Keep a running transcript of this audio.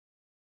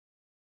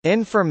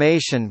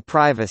Information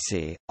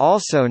privacy,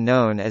 also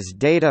known as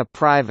data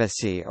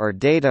privacy or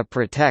data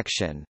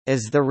protection,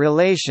 is the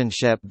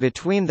relationship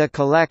between the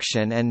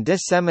collection and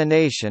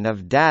dissemination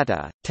of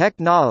data,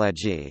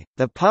 technology,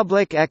 the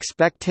public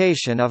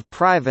expectation of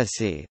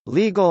privacy,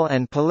 legal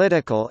and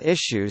political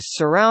issues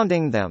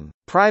surrounding them.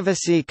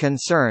 Privacy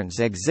concerns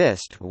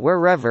exist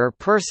wherever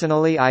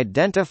personally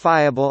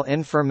identifiable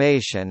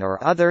information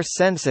or other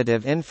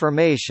sensitive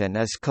information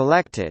is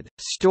collected,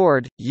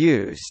 stored,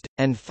 used,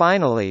 and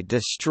finally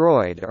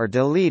destroyed or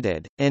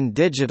deleted, in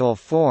digital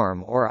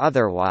form or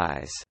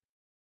otherwise.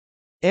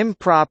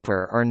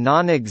 Improper or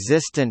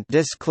non-existent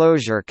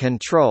disclosure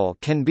control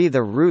can be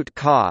the root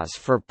cause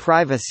for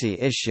privacy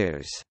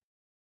issues.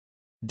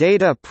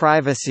 Data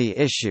privacy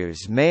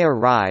issues may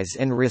arise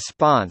in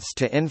response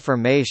to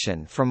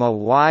information from a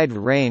wide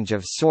range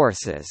of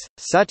sources,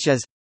 such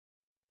as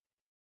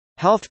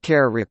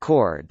healthcare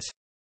records,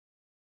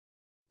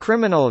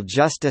 criminal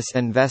justice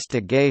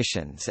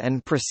investigations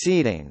and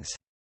proceedings,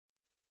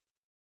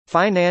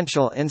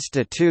 financial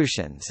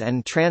institutions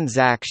and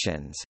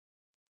transactions,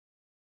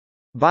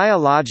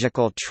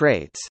 biological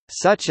traits,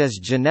 such as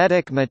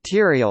genetic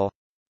material,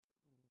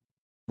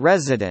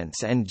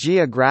 residence and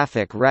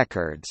geographic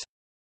records,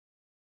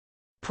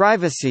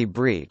 privacy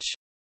breach,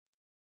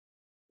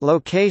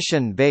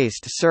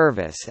 location-based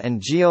service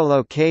and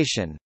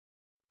geolocation,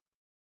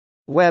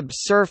 web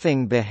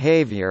surfing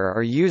behavior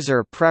or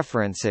user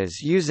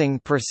preferences using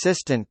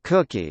persistent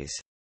cookies,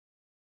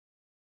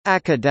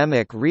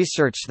 academic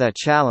research. The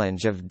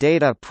challenge of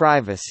data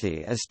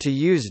privacy is to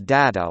use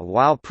data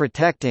while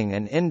protecting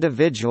an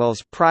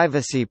individual's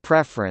privacy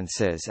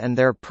preferences and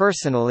their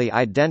personally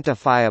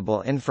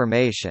identifiable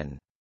information.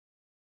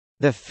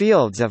 The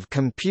fields of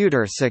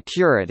computer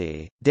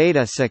security,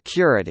 data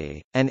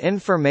security, and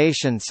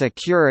information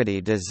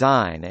security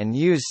design and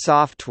use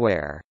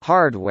software,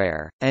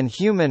 hardware, and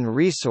human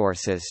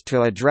resources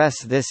to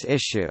address this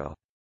issue.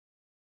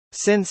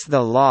 Since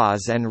the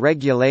laws and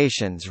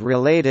regulations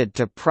related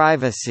to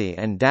privacy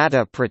and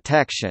data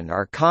protection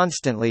are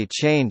constantly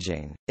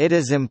changing, it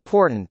is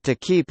important to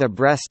keep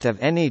abreast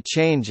of any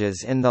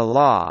changes in the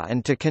law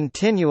and to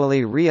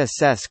continually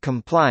reassess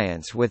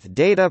compliance with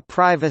data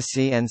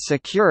privacy and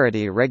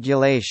security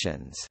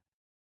regulations.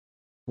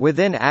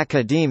 Within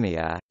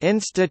academia,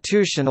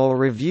 institutional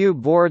review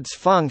boards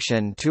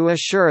function to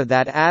assure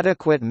that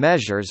adequate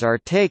measures are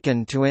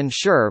taken to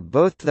ensure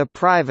both the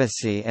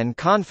privacy and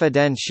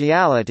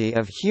confidentiality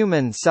of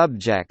human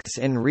subjects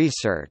in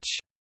research.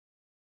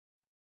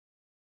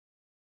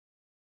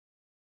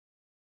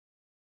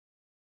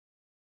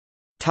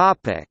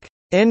 Topic: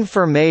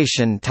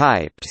 Information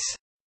types.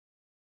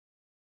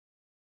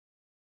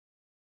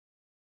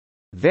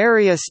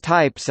 Various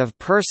types of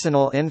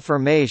personal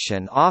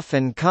information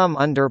often come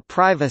under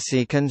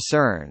privacy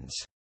concerns.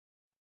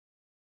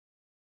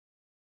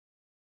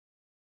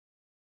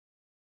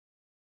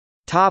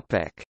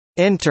 Topic: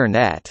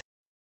 Internet.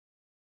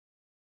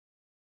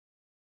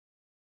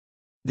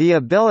 The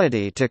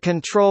ability to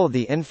control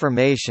the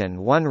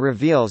information one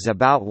reveals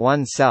about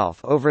oneself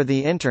over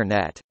the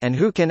Internet, and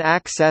who can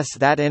access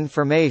that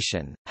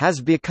information, has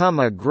become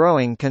a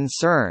growing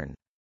concern.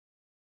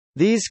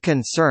 These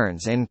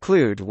concerns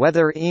include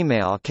whether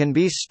email can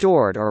be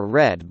stored or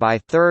read by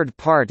third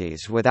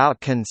parties without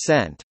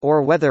consent,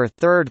 or whether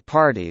third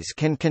parties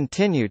can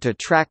continue to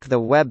track the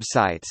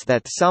websites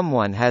that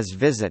someone has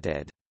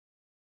visited.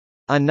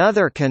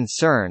 Another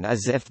concern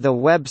is if the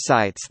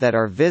websites that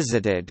are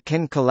visited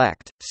can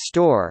collect,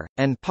 store,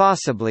 and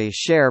possibly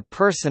share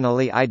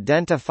personally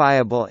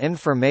identifiable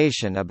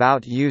information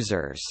about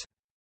users.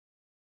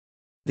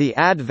 The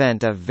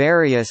advent of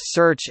various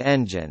search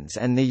engines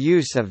and the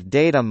use of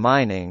data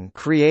mining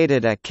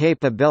created a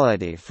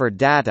capability for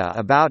data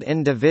about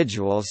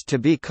individuals to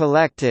be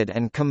collected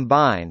and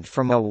combined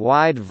from a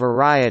wide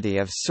variety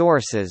of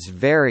sources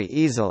very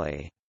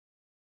easily.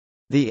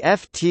 The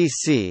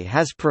FTC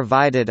has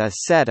provided a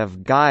set of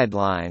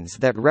guidelines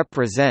that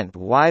represent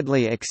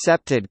widely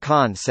accepted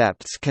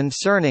concepts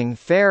concerning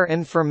fair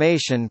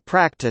information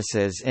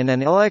practices in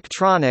an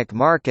electronic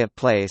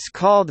marketplace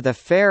called the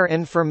Fair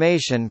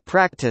Information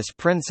Practice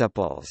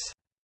Principles.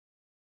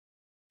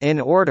 In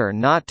order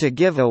not to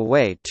give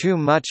away too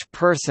much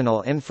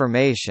personal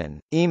information,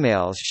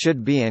 emails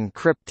should be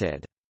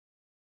encrypted.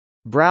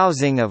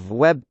 Browsing of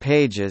web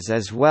pages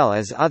as well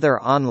as other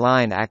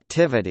online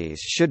activities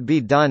should be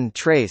done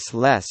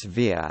traceless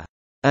via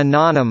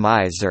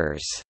anonymizers,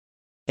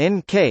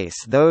 in case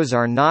those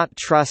are not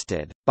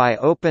trusted, by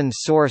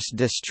open-source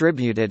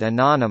distributed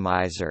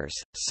anonymizers,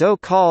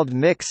 so-called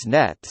mixed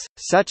nets,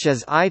 such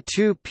as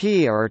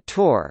I2P or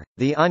Tor,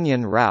 the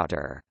Onion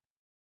router.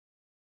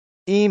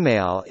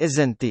 Email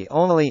isn't the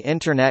only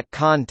Internet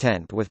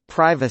content with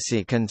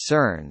privacy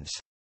concerns.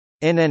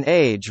 In an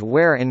age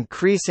where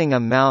increasing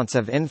amounts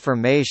of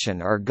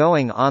information are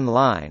going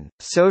online,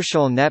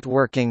 social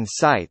networking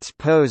sites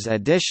pose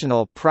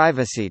additional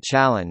privacy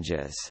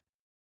challenges.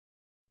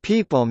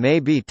 People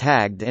may be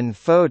tagged in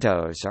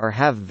photos or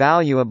have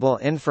valuable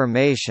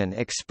information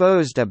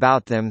exposed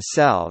about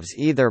themselves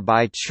either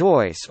by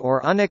choice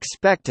or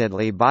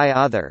unexpectedly by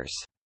others.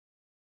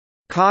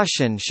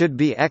 Caution should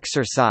be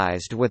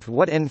exercised with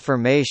what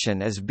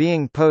information is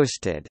being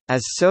posted,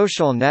 as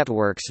social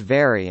networks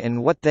vary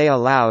in what they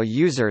allow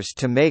users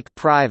to make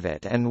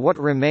private and what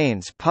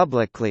remains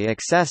publicly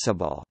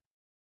accessible.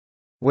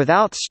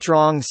 Without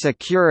strong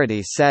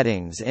security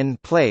settings in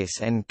place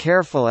and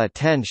careful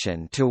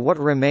attention to what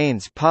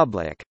remains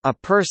public, a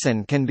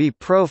person can be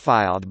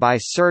profiled by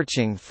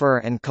searching for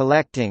and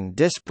collecting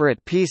disparate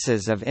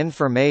pieces of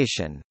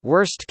information,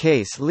 worst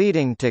case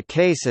leading to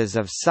cases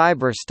of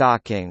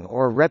cyberstalking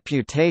or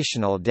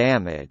reputational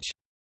damage.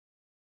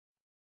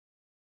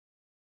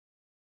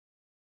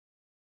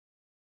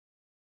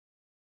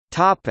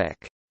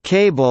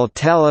 Cable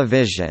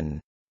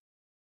television.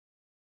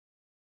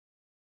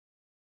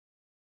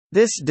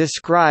 This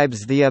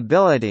describes the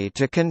ability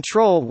to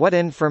control what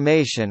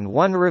information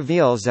one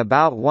reveals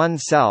about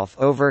oneself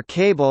over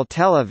cable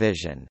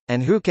television,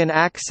 and who can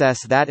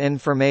access that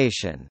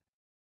information.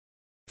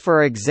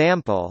 For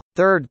example,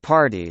 third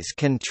parties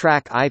can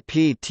track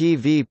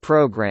IPTV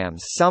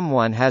programs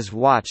someone has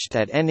watched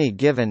at any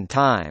given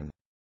time.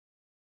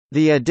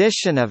 The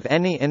addition of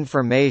any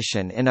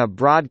information in a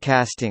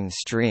broadcasting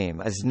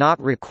stream is not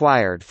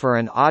required for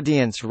an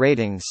audience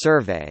rating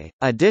survey.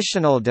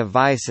 Additional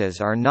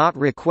devices are not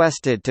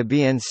requested to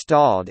be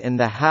installed in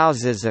the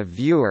houses of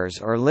viewers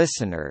or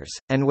listeners,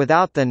 and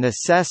without the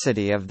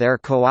necessity of their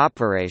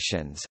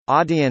cooperations,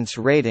 audience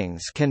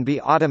ratings can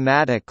be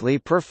automatically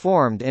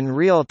performed in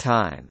real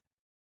time.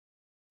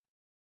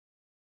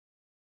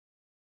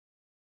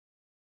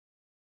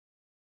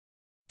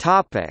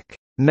 Topic: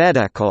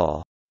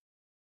 Medical.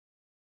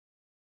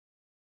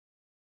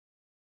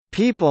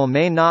 People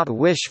may not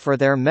wish for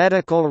their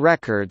medical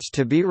records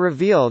to be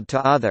revealed to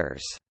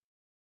others.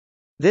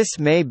 This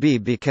may be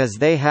because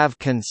they have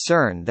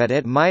concern that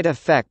it might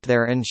affect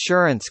their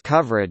insurance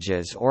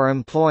coverages or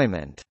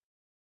employment.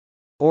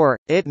 Or,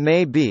 it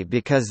may be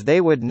because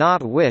they would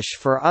not wish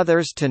for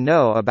others to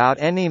know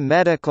about any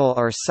medical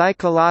or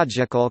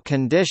psychological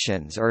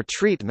conditions or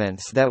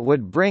treatments that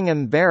would bring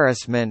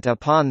embarrassment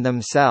upon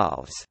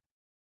themselves.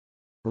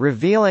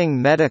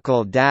 Revealing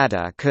medical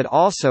data could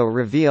also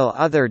reveal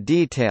other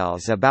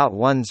details about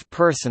one's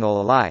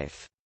personal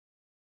life.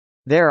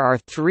 There are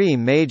three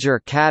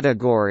major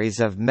categories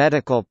of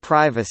medical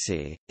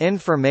privacy: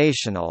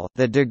 informational,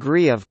 the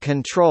degree of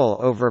control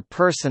over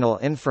personal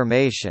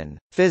information;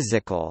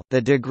 physical,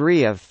 the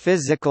degree of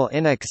physical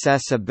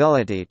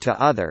inaccessibility to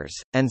others;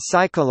 and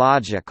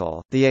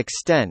psychological, the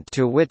extent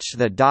to which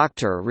the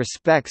doctor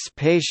respects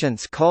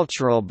patients'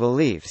 cultural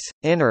beliefs,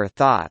 inner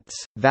thoughts,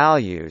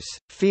 values,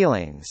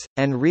 feelings,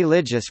 and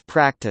religious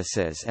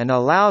practices and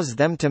allows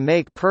them to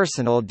make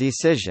personal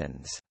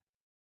decisions.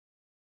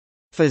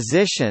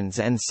 Physicians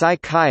and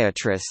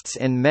psychiatrists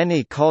in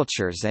many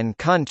cultures and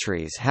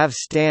countries have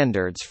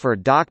standards for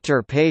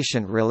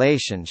doctor-patient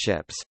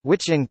relationships,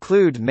 which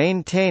include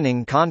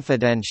maintaining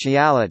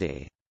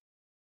confidentiality.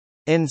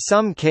 In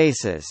some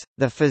cases,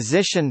 the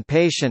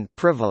physician-patient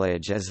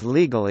privilege is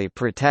legally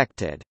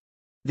protected.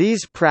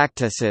 These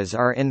practices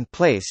are in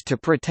place to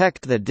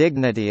protect the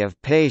dignity of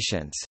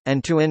patients,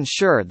 and to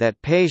ensure that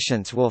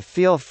patients will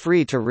feel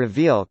free to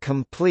reveal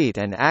complete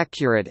and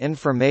accurate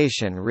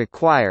information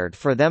required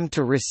for them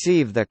to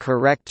receive the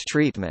correct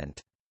treatment.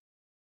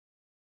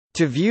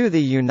 To view the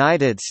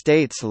United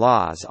States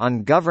laws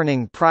on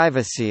governing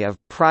privacy of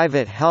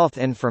private health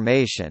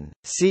information,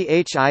 see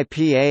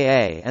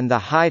HIPAA and the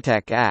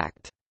HITECH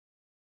Act.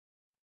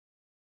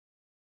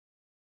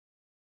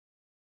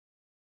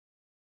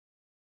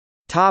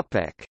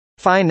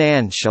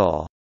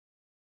 Financial.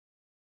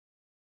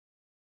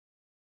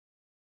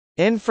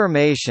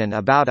 Information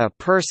about a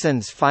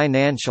person's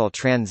financial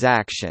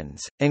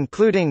transactions,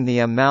 including the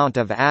amount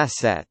of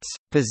assets,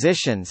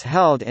 positions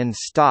held in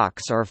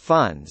stocks or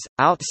funds,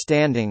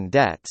 outstanding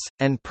debts,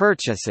 and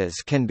purchases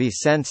can be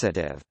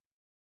sensitive.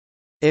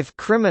 If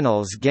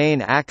criminals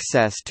gain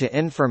access to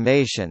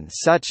information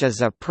such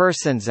as a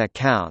person's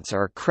accounts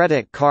or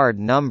credit card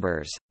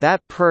numbers,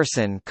 that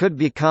person could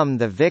become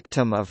the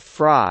victim of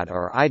fraud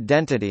or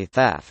identity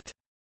theft.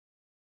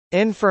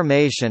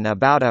 Information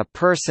about a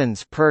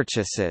person's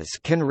purchases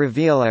can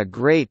reveal a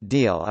great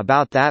deal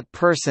about that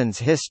person's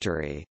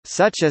history,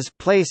 such as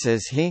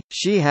places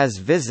she has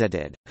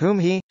visited,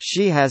 whom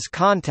she has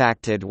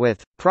contacted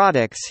with,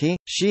 products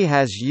she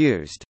has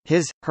used,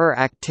 her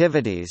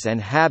activities and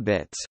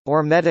habits,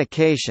 or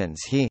medications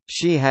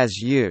she has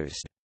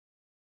used.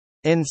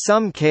 In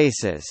some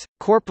cases,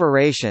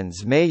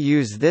 corporations may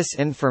use this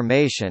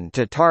information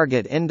to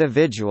target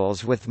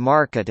individuals with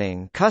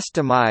marketing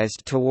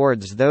customized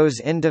towards those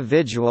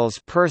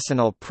individuals'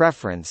 personal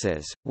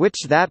preferences, which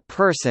that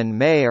person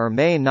may or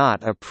may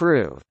not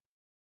approve.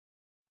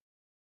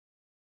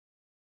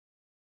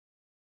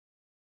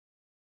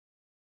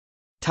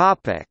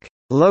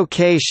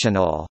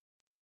 Locational.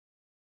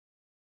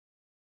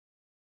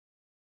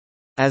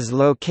 As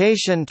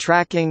location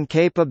tracking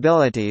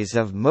capabilities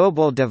of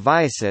mobile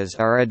devices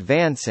are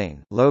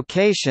advancing,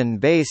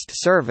 location-based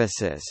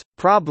services,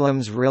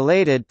 problems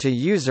related to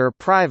user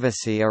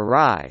privacy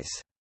arise.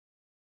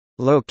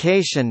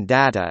 Location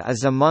data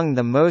is among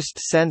the most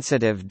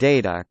sensitive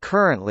data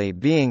currently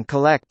being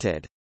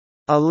collected.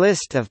 A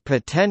list of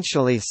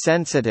potentially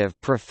sensitive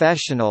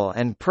professional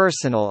and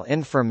personal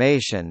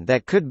information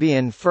that could be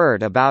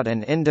inferred about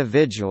an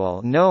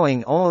individual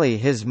knowing only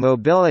his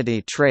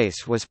mobility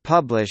trace was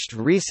published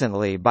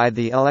recently by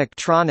the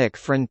Electronic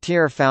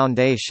Frontier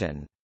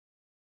Foundation.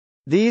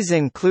 These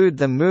include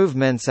the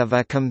movements of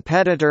a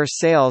competitor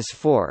sales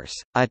force,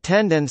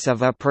 attendance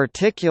of a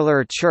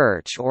particular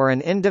church, or an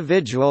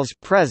individual's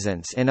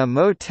presence in a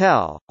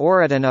motel,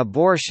 or at an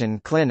abortion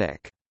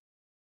clinic.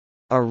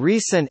 A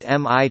recent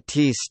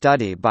MIT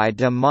study by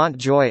de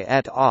Montjoy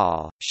et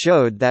al.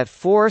 Showed that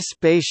 4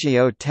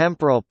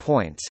 spatio-temporal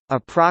points,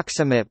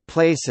 approximate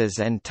places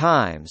and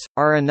times,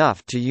 are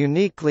enough to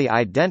uniquely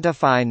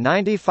identify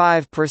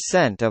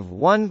 95% of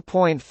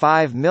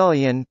 1.5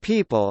 million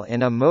people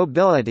in a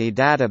mobility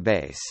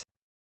database.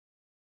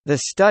 The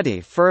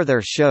study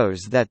further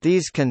shows that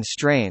these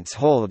constraints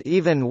hold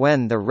even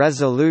when the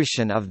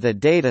resolution of the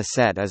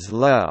dataset is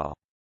low.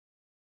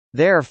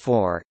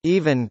 Therefore,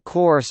 even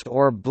coarse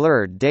or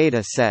blurred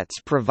datasets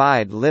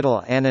provide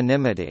little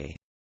anonymity.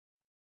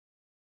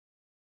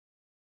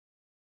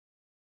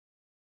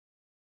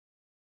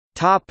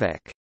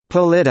 Topic: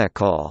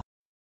 Political.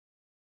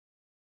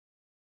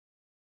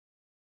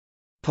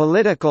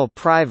 Political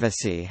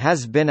privacy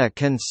has been a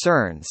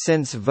concern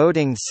since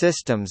voting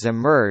systems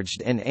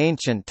emerged in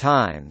ancient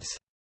times.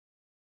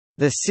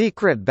 The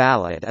secret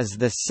ballot is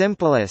the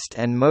simplest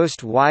and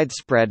most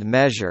widespread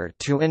measure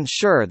to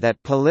ensure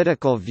that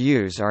political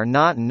views are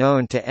not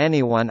known to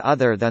anyone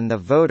other than the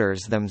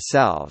voters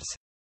themselves.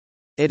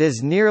 It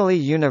is nearly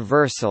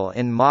universal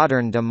in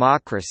modern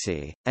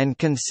democracy, and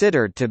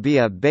considered to be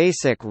a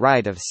basic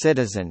right of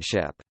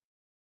citizenship.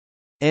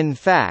 In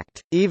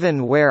fact,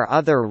 even where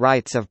other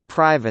rights of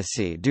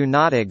privacy do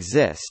not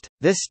exist,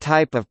 this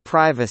type of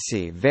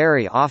privacy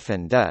very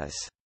often does.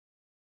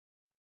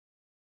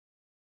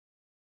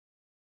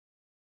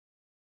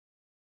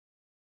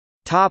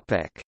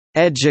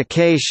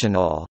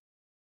 Educational.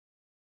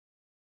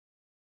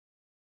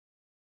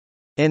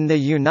 In the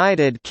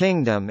United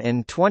Kingdom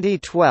in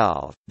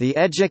 2012, the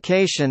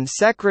Education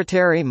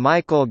Secretary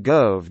Michael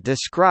Gove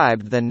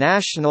described the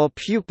National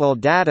Pupil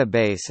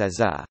Database as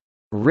a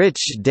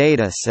 «rich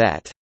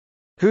dataset»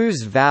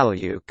 whose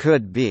value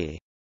could be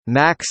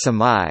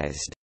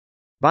 «maximised»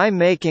 by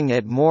making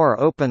it more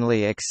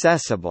openly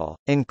accessible,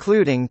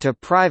 including to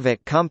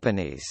private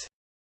companies.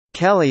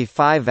 Kelly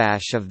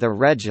Fivash of the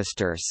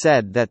Register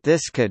said that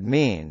this could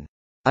mean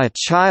a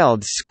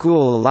child's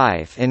school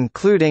life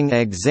including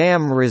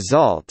exam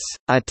results,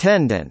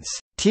 attendance,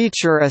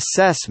 teacher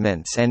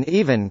assessments and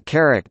even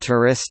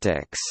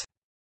characteristics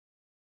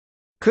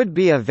could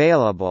be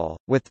available,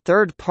 with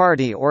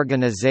third-party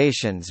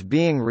organizations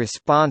being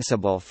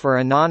responsible for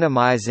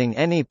anonymizing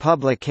any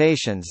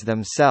publications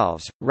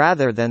themselves,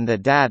 rather than the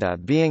data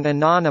being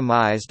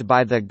anonymized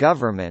by the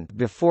government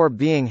before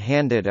being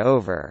handed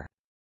over.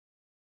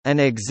 An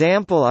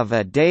example of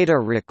a data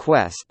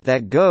request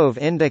that Gove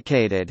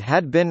indicated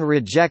had been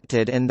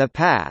rejected in the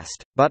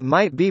past, but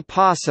might be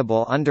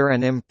possible under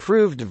an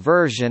improved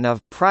version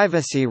of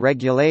privacy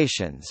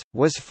regulations,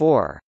 was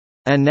for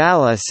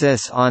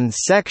analysis on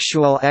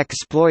sexual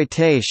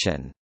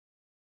exploitation.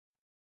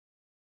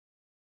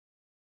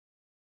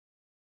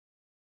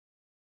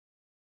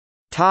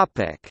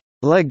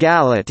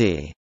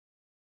 Legality.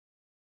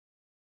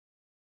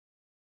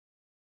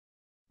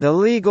 The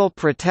legal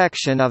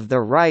protection of the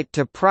right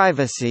to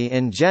privacy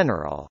in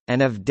general,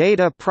 and of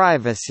data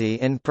privacy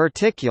in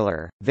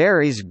particular,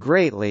 varies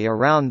greatly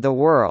around the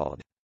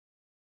world.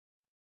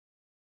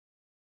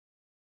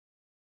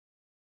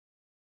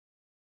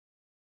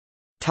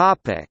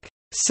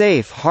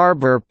 Safe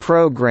harbor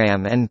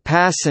program and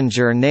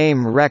passenger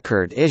name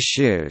record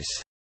issues.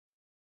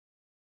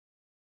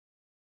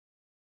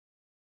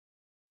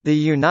 The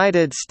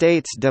United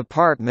States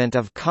Department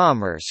of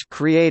Commerce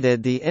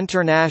created the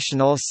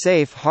International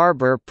Safe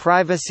Harbor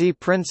Privacy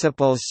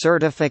Principles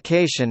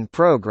Certification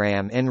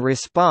Program in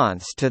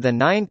response to the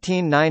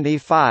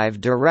 1995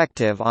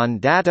 Directive on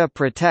Data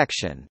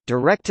Protection,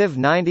 Directive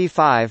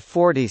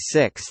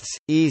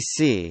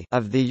 95/46/EC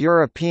of the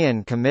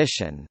European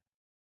Commission.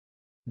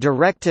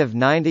 Directive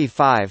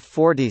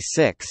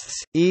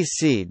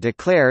 95/46/EC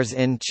declares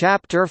in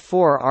Chapter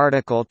 4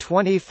 Article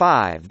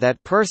 25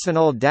 that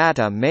personal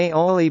data may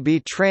only be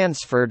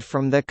transferred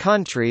from the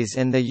countries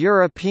in the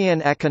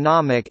European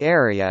Economic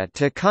Area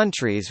to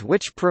countries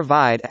which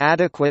provide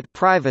adequate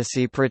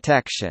privacy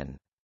protection.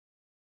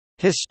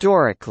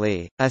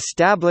 Historically,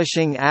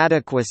 establishing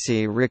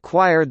adequacy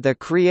required the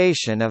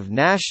creation of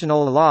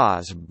national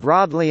laws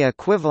broadly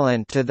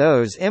equivalent to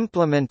those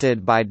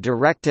implemented by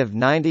Directive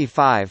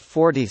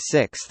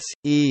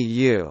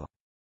 95/46/EU.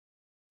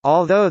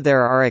 Although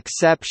there are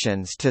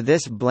exceptions to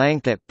this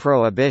blanket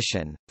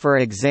prohibition, for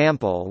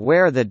example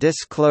where the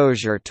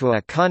disclosure to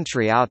a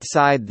country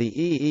outside the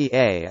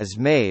EEA is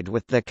made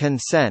with the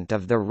consent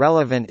of the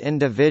relevant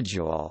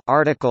individual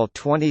Article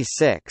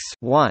 26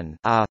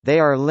 they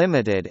are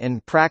limited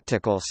in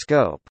practical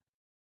scope.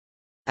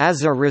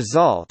 As a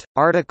result,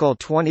 Article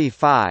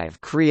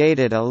 25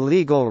 created a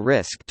legal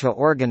risk to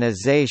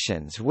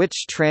organizations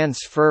which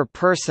transfer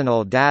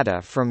personal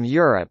data from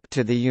Europe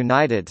to the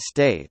United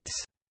States.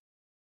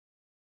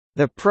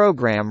 The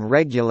program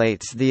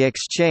regulates the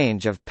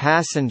exchange of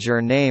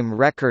passenger name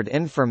record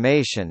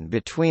information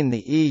between the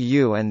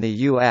EU and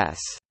the US.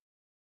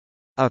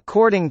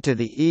 According to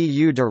the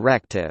EU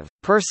directive,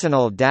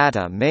 personal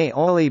data may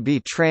only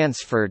be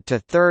transferred to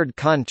third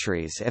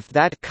countries if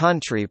that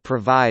country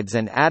provides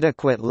an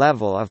adequate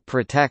level of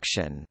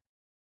protection.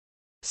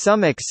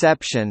 Some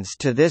exceptions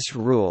to this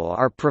rule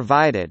are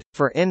provided,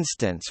 for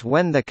instance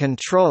when the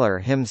controller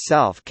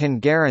himself can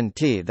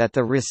guarantee that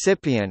the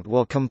recipient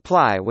will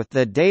comply with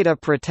the data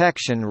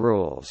protection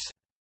rules.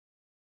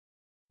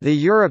 The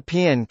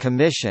European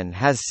Commission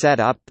has set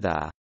up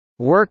the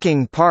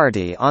Working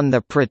Party on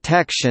the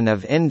Protection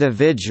of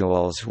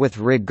Individuals with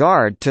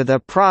regard to the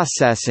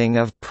processing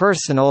of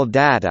personal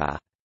data,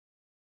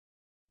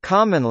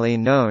 commonly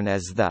known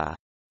as the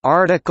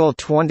Article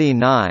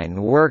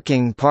 29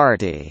 Working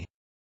Party.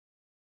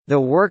 The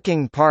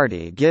Working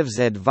Party gives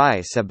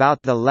advice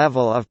about the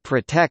level of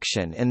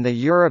protection in the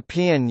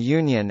European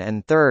Union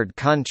and third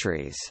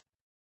countries.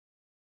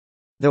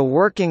 The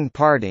Working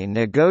Party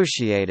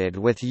negotiated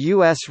with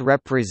U.S.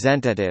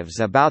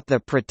 representatives about the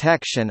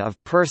protection of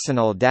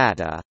personal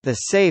data. The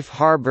safe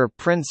harbor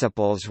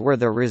principles were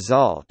the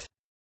result.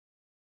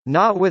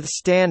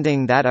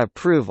 Notwithstanding that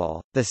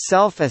approval, the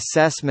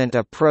self-assessment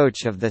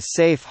approach of the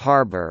safe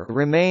harbor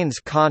remains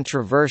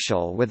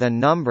controversial with a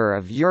number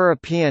of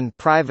European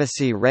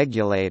privacy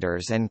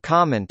regulators and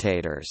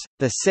commentators.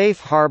 The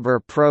safe harbor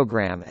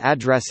program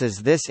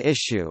addresses this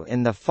issue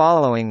in the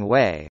following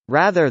way: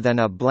 rather than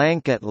a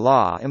blanket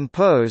law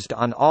imposed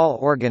on all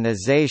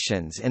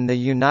organizations in the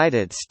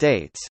United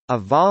States, a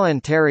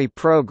voluntary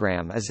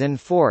program is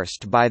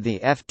enforced by the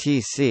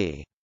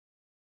FTC.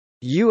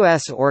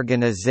 U.S.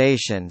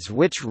 organizations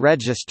which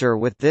register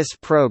with this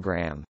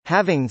program,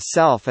 having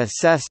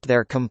self-assessed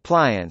their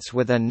compliance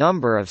with a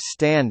number of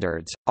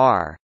standards,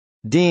 are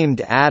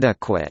deemed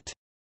adequate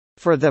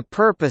for the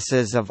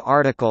purposes of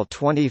Article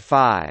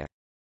 25.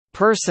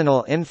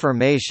 Personal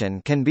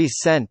information can be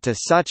sent to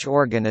such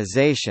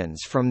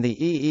organizations from the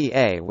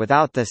EEA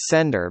without the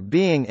sender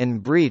being in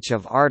breach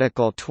of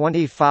Article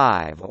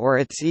 25 or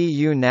its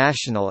EU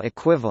national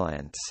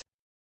equivalents.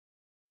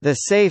 The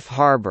safe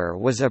harbor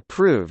was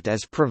approved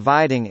as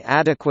providing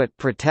adequate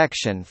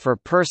protection for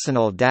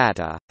personal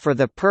data, for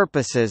the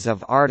purposes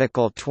of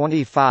Article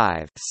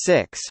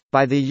 25(6),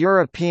 by the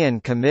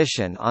European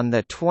Commission on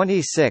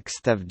 26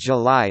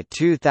 July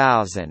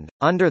 2000.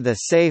 Under the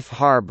safe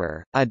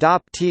harbor,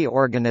 adoptee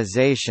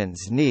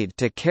organizations need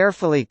to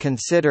carefully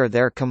consider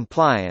their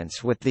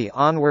compliance with the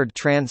onward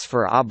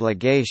transfer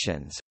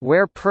obligations,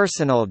 where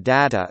personal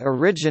data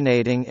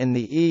originating in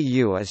the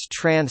EU is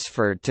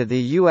transferred to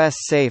the U.S.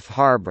 safe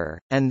harbor,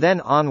 and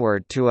then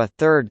onward to a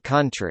third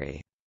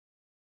country.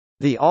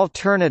 The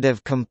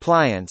alternative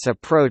compliance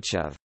approach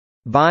of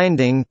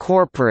binding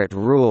corporate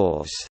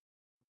rules,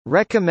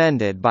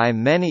 recommended by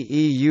many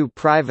EU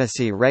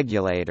privacy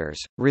regulators,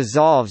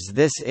 resolves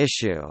this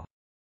issue.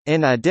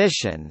 In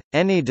addition,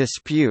 any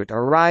dispute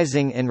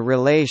arising in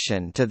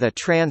relation to the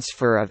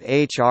transfer of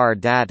HR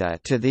data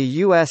to the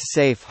U.S.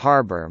 safe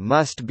harbor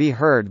must be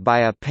heard by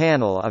a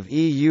panel of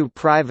EU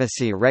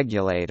privacy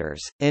regulators.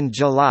 In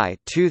July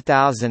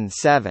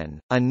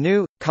 2007, a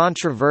new,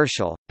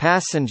 controversial,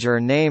 passenger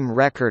name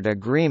record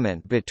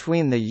agreement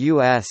between the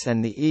U.S.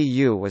 and the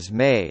EU was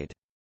made.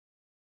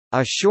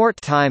 A short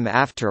time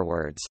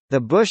afterwards, the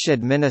Bush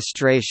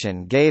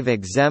administration gave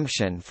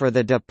exemption for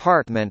the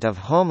Department of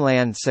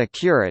Homeland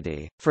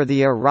Security, for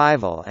the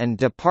Arrival and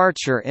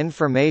Departure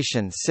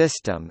Information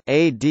System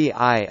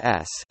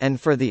 (ADIS),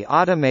 and for the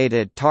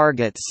Automated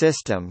Target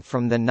System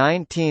from the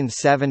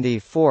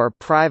 1974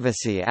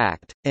 Privacy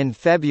Act. In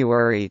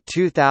February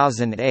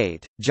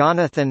 2008,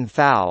 Jonathan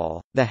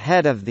Fowle, the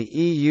head of the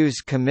EU's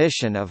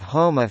Commission of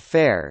Home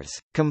Affairs,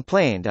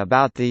 complained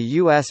about the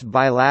U.S.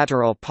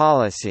 bilateral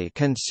policy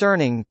concerning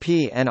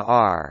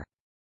PNR.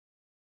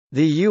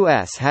 The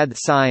U.S. had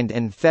signed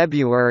in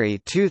February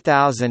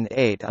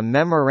 2008 a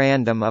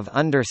Memorandum of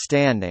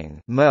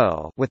Understanding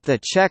with the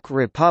Czech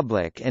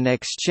Republic in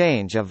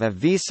exchange of a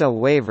visa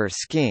waiver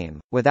scheme,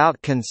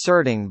 without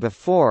concerting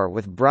before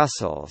with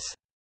Brussels.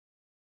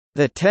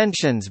 The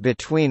tensions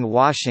between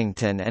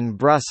Washington and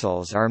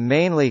Brussels are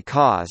mainly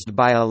caused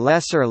by a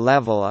lesser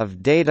level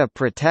of data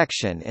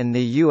protection in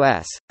the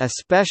U.S.,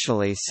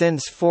 especially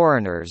since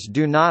foreigners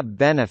do not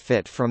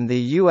benefit from the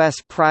U.S.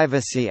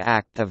 Privacy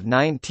Act of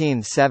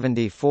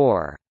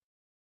 1974.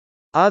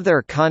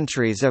 Other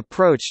countries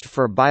approached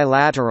for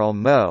bilateral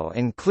MO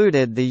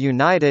included the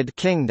United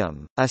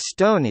Kingdom,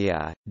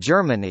 Estonia,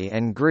 Germany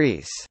and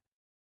Greece.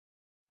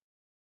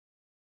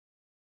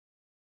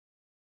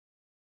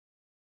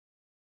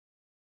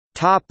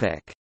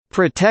 Topic: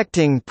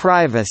 Protecting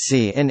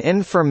privacy in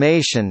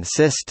information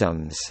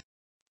systems.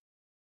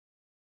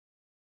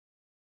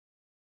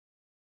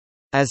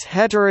 As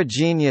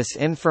heterogeneous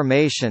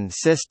information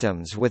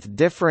systems with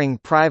differing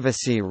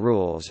privacy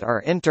rules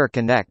are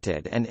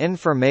interconnected and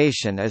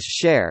information is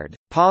shared,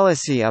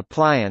 policy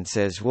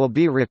appliances will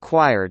be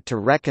required to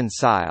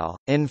reconcile,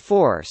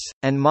 enforce,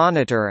 and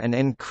monitor an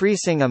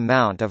increasing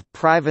amount of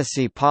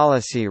privacy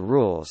policy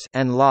rules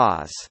and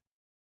laws.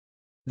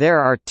 There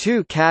are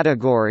two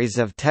categories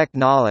of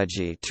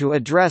technology to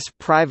address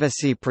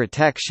privacy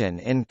protection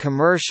in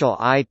commercial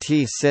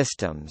IT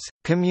systems: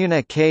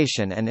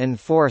 communication and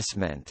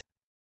enforcement.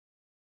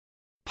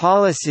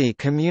 Policy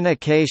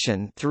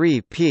Communication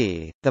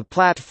 3P, the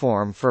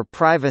platform for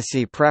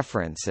privacy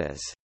preferences.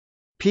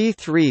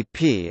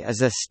 P3P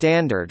is a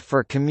standard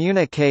for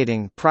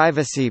communicating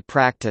privacy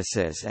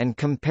practices and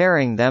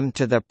comparing them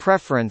to the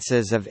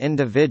preferences of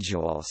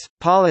individuals.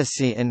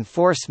 Policy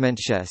Enforcement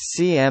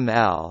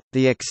CML,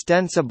 the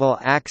Extensible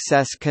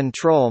Access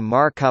Control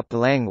Markup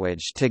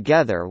Language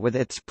together with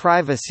its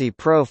privacy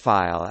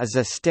profile, is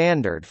a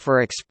standard for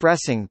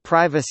expressing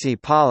privacy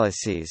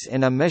policies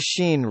in a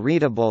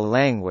machine-readable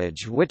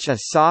language which a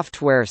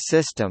software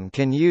system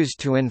can use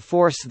to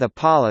enforce the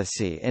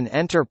policy in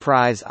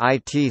enterprise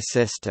IT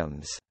systems.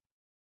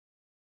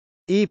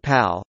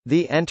 EPAL,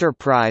 the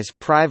Enterprise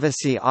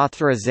Privacy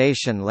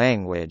Authorization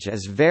Language,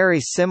 is very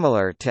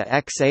similar to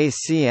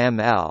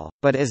XACML,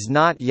 but is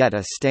not yet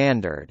a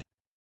standard.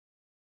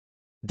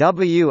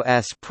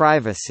 WS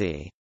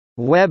Privacy,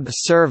 Web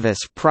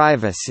Service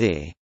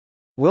Privacy,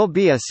 will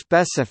be a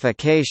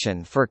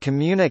specification for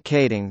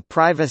communicating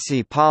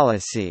privacy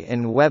policy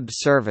in web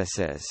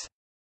services.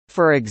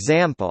 For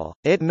example,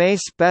 it may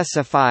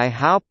specify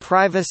how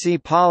privacy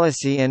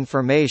policy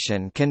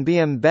information can be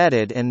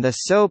embedded in the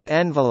SOAP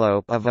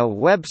envelope of a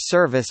web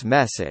service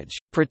message,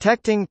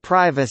 protecting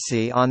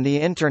privacy on the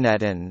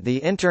Internet. In the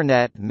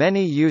Internet,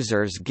 many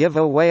users give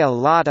away a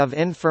lot of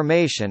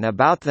information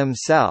about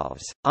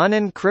themselves.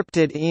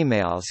 Unencrypted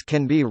emails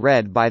can be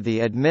read by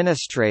the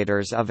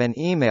administrators of an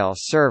email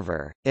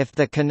server, if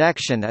the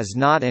connection is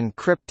not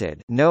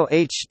encrypted, no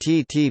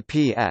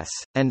HTTPS,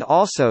 and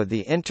also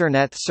the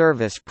Internet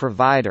service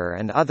provider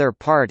and other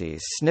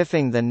parties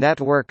sniffing the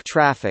network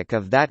traffic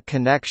of that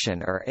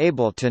connection are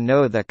able to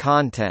know the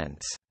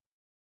contents.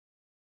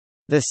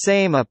 The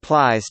same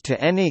applies to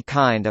any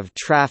kind of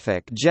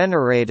traffic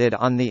generated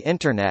on the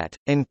Internet,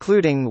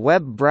 including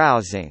web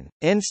browsing,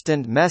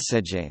 instant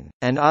messaging,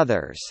 and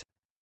others.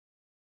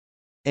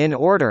 In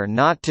order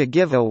not to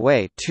give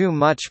away too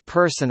much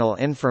personal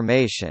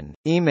information,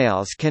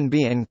 emails can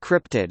be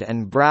encrypted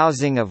and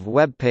browsing of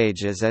web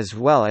pages as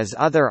well as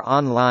other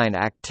online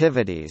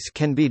activities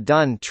can be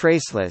done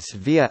traceless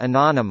via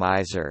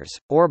anonymizers,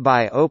 or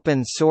by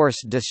open-source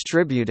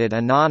distributed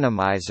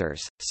anonymizers,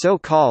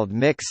 so-called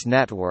mixed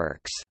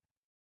networks.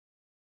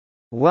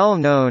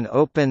 Well-known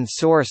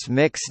open-source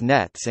mixed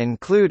nets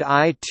include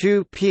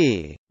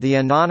I2P, the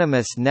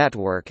Anonymous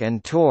Network,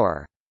 and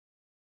Tor.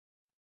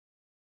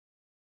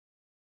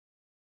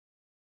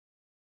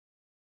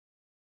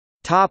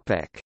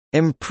 Topic: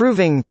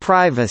 Improving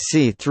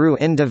privacy through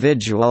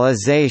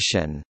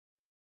individualization.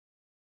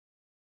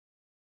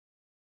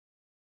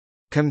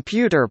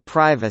 Computer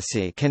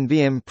privacy can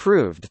be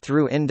improved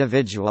through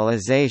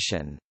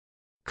individualization.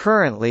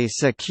 Currently,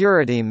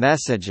 security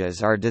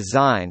messages are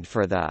designed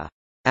for the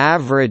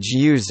average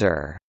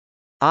user,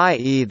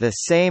 i.e., the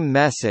same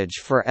message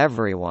for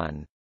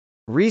everyone.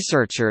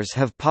 Researchers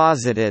have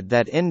posited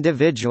that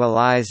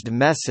individualized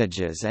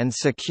messages and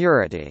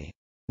security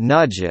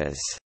nudges,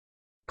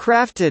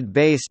 crafted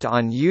based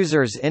on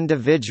users'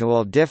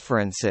 individual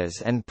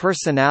differences and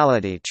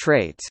personality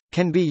traits,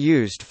 can be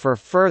used for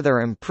further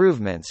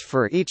improvements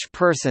for each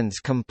person's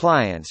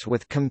compliance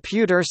with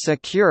computer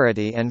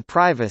security and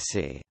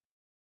privacy.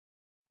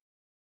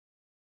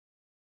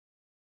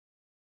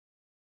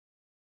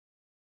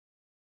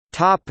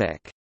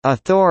 Topic: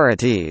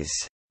 Authorities.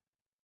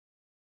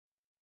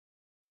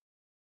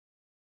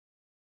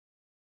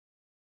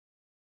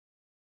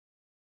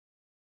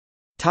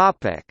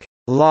 Topic: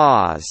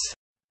 Laws.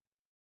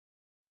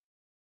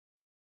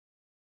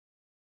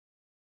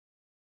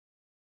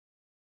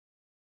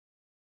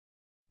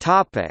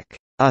 Topic: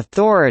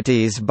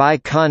 Authorities by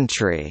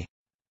country.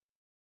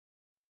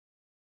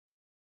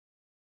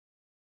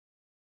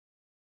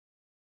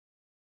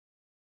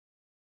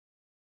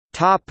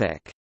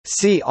 Topic: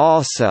 See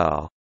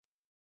also: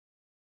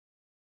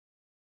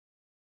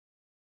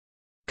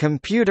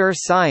 Computer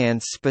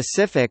science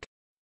specific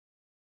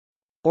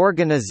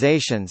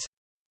organizations,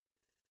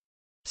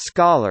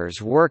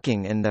 scholars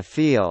working in the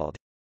field.